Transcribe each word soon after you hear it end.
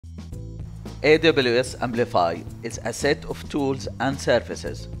AWS Amplify is a set of tools and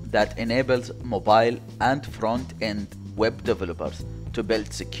services that enables mobile and front-end web developers to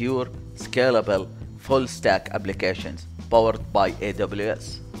build secure, scalable, full-stack applications powered by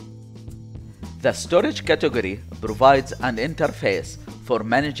AWS. The storage category provides an interface for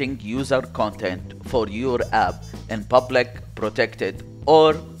managing user content for your app in public, protected,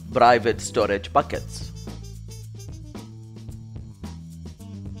 or private storage buckets.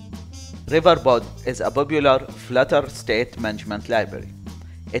 Riverpod is a popular Flutter state management library.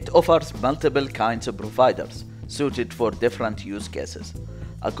 It offers multiple kinds of providers suited for different use cases.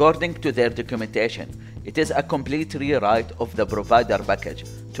 According to their documentation, it is a complete rewrite of the provider package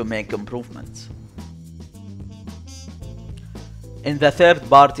to make improvements. In the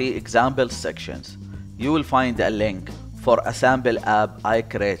third-party examples sections, you will find a link for a sample app I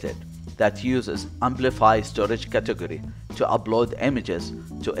created that uses Amplify storage category to upload images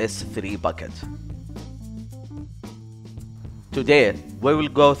to S3 bucket. Today, we will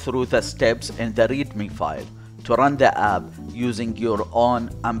go through the steps in the README file to run the app using your own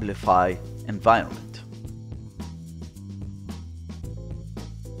Amplify environment.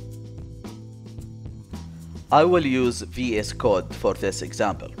 I will use VS Code for this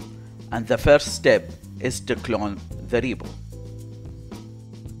example, and the first step is to clone the repo.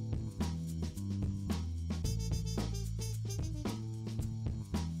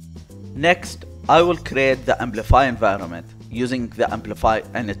 Next, I will create the Amplify environment using the Amplify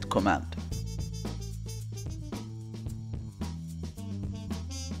init command.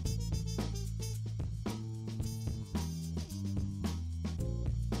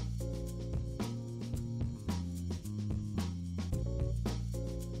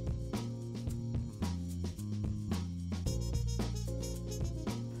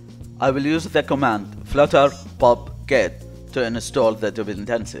 I will use the command flutter pub get to install the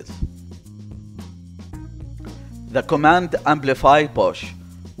dependencies. The command amplify push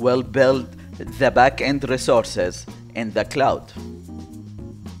will build the backend resources in the cloud.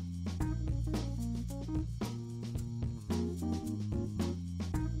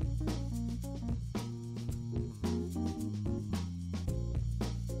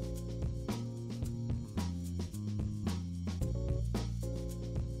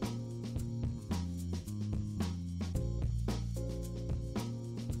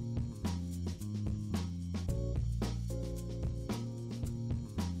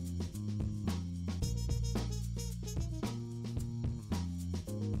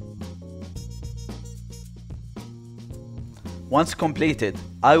 Once completed,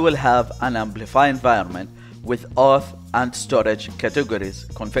 I will have an Amplify environment with auth and storage categories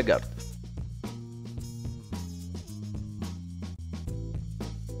configured.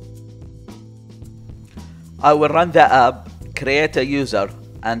 I will run the app, create a user,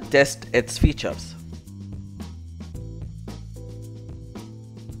 and test its features.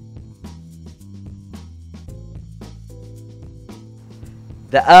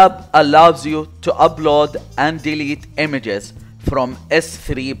 The app allows you to upload and delete images from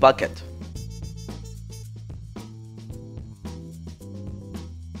S3 bucket.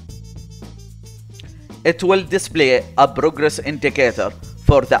 It will display a progress indicator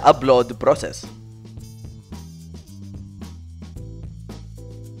for the upload process.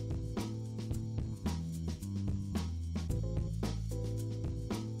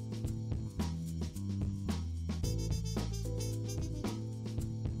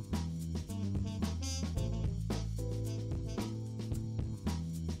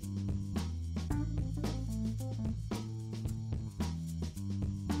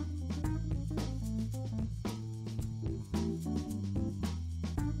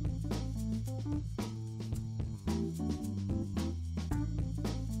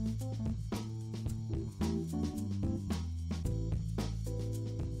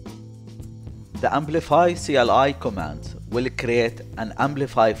 The Amplify CLI commands will create an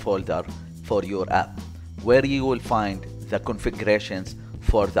Amplify folder for your app, where you will find the configurations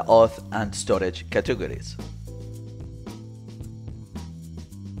for the auth and storage categories.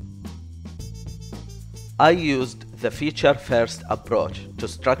 I used the feature-first approach to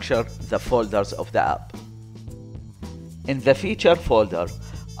structure the folders of the app. In the feature folder,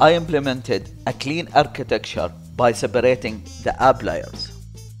 I implemented a clean architecture by separating the app layers.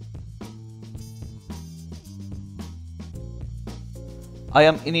 I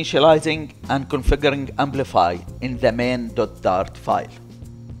am initializing and configuring Amplify in the main.dart file.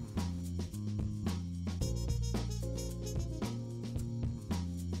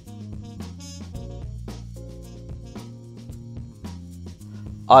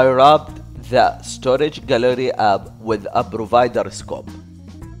 I wrapped the storage gallery app with a provider scope.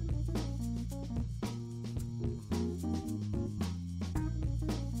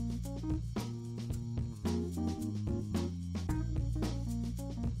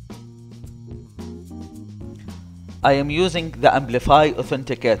 I am using the Amplify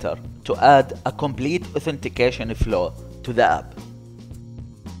Authenticator to add a complete authentication flow to the app.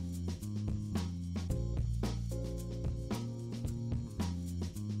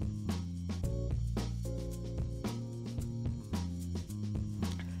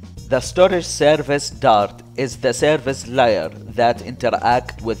 The storage service Dart is the service layer that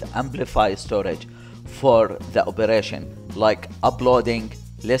interacts with Amplify storage for the operation, like uploading,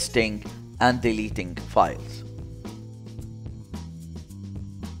 listing, and deleting files.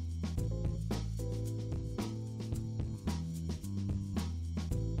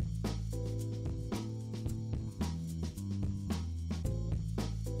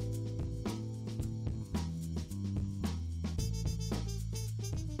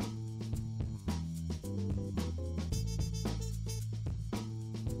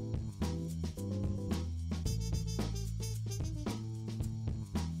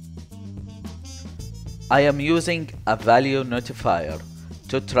 I am using a value notifier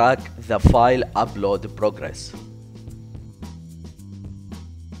to track the file upload progress.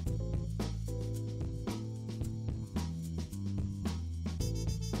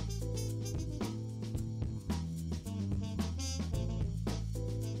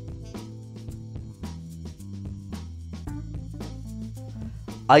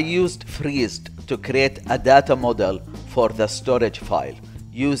 I used Freezed to create a data model for the storage file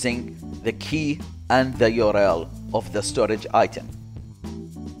using the key and the URL of the storage item.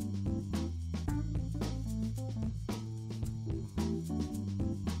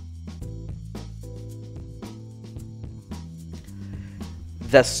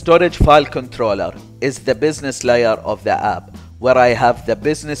 The storage file controller is the business layer of the app, where I have the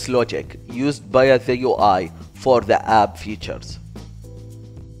business logic used by the UI for the app features.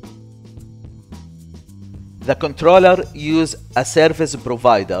 The controller uses a service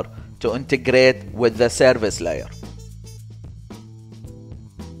provider to integrate with the service layer.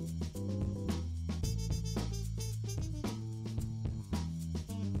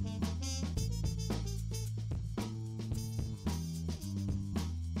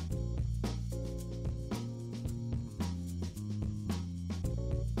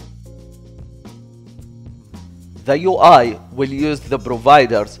 The UI will use the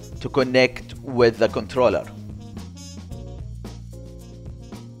providers to connect with the controller.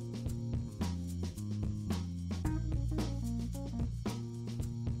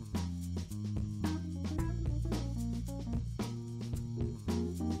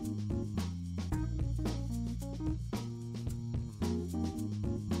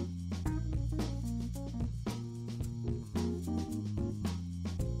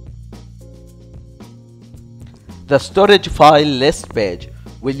 The storage file list page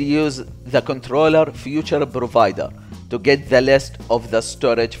will use the controller feature provider to get the list of the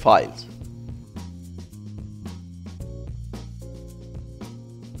storage files.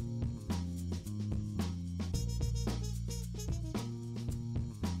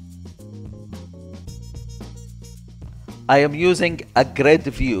 I am using a grid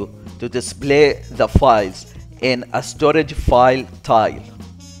view to display the files in a storage file tile.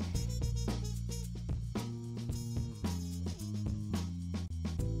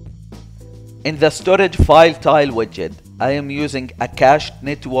 In the storage file tile widget, I am using a cached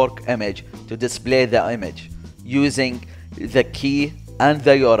network image to display the image using the key and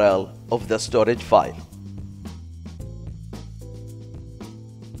the URL of the storage file.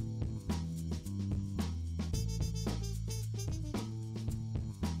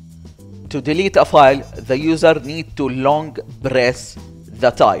 To delete a file, the user needs to long press the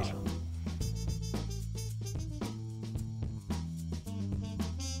tile.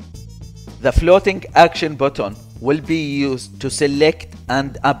 The floating action button will be used to select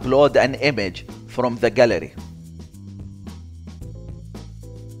and upload an image from the gallery.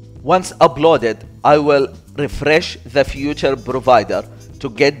 Once uploaded, I will refresh the feature provider to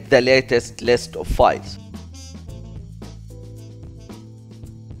get the latest list of files.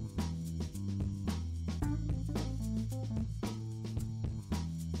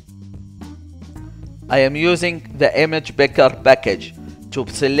 I am using the image picker package to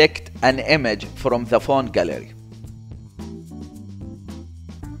select an image from the phone gallery.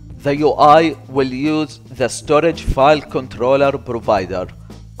 The UI will use the storage file controller provider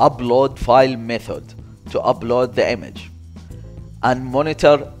upload file method to upload the image and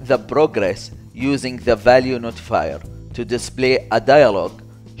monitor the progress using the value notifier to display a dialog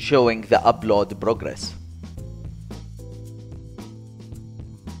showing the upload progress.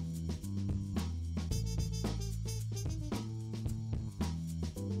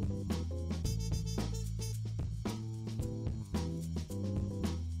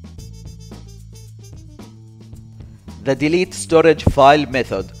 The delete storage file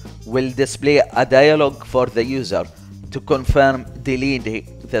method will display a dialog for the user to confirm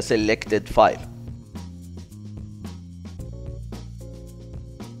deleting the selected file.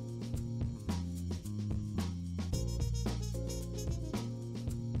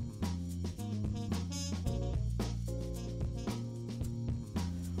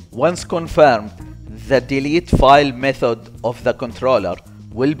 Once confirmed, the delete file method of the controller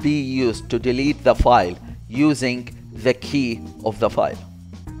will be used to delete the file using the key of the file.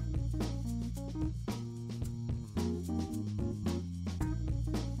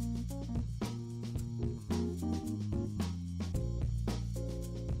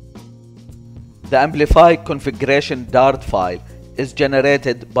 The Amplify configuration Dart file is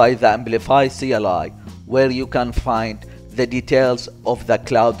generated by the Amplify CLI, where you can find the details of the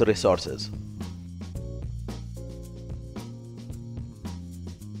cloud resources.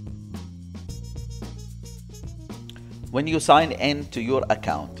 When you sign in to your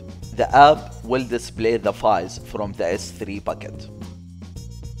account, the app will display the files from the S3 bucket.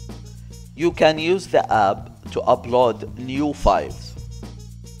 You can use the app to upload new files.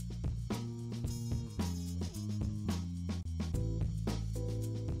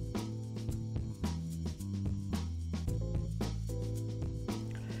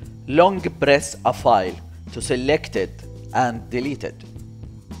 Long press a file to select it and delete it.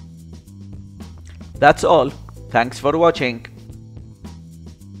 That's all. Thanks for watching.